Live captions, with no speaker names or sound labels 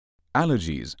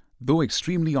Allergies, though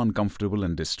extremely uncomfortable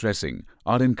and distressing,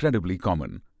 are incredibly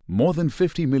common. More than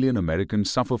 50 million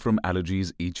Americans suffer from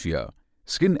allergies each year.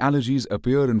 Skin allergies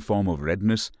appear in form of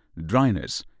redness,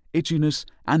 dryness, itchiness,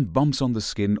 and bumps on the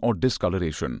skin or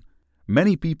discoloration.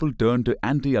 Many people turn to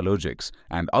anti-allergics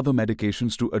and other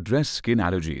medications to address skin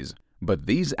allergies. But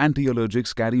these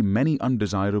anti-allergics carry many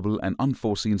undesirable and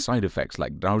unforeseen side effects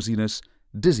like drowsiness,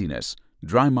 dizziness,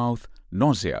 dry mouth,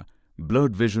 nausea,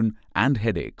 blurred vision, and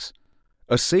headaches.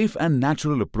 A safe and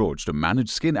natural approach to manage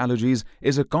skin allergies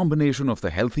is a combination of the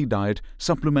healthy diet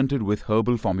supplemented with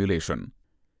herbal formulation.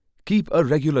 Keep a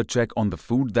regular check on the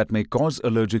food that may cause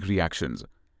allergic reactions.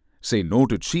 Say no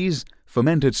to cheese,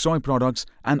 fermented soy products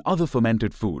and other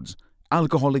fermented foods,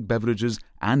 alcoholic beverages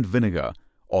and vinegar,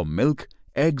 or milk,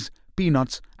 eggs,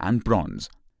 peanuts and prawns.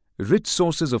 Rich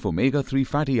sources of omega-3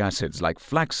 fatty acids like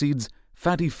flax seeds,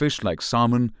 fatty fish like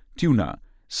salmon, tuna,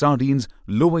 sardines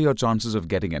lower your chances of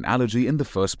getting an allergy in the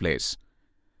first place.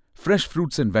 Fresh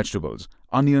fruits and vegetables,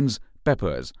 onions,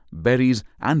 peppers, berries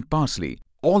and parsley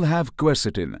all have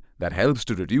quercetin that helps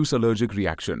to reduce allergic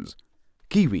reactions.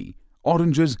 Kiwi,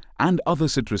 oranges and other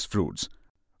citrus fruits.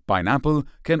 Pineapple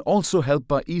can also help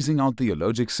by easing out the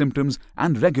allergic symptoms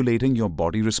and regulating your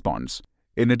body response.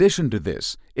 In addition to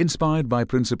this, inspired by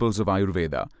principles of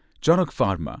Ayurveda, Charak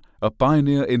Pharma, a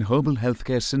pioneer in herbal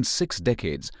healthcare since 6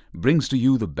 decades, brings to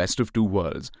you the best of 2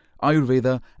 worlds,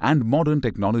 Ayurveda and modern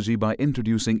technology by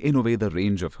introducing Innoveda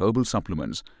range of herbal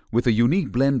supplements with a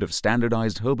unique blend of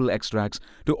standardized herbal extracts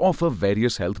to offer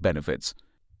various health benefits.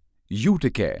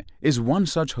 Urticare is one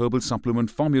such herbal supplement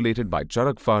formulated by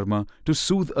Charak Pharma to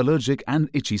soothe allergic and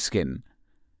itchy skin.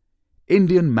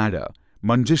 Indian Madder,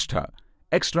 Manjishtha,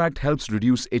 extract helps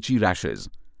reduce itchy rashes.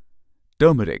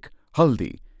 Turmeric,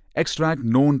 Haldi, extract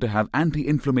known to have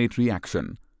anti-inflammatory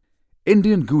action.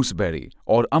 Indian gooseberry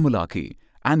or amalaki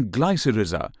and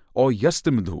glycyrrhiza or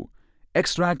yastamidhu,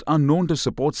 extract are known to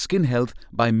support skin health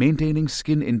by maintaining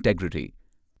skin integrity.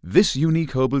 This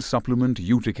unique herbal supplement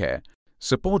Urticare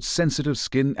supports sensitive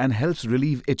skin and helps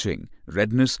relieve itching,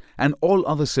 redness and all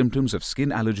other symptoms of skin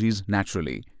allergies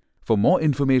naturally. For more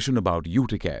information about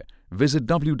Urticare, visit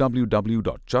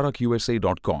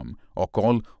www.charakusa.com or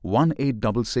call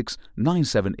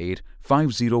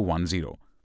 1-866-978-5010.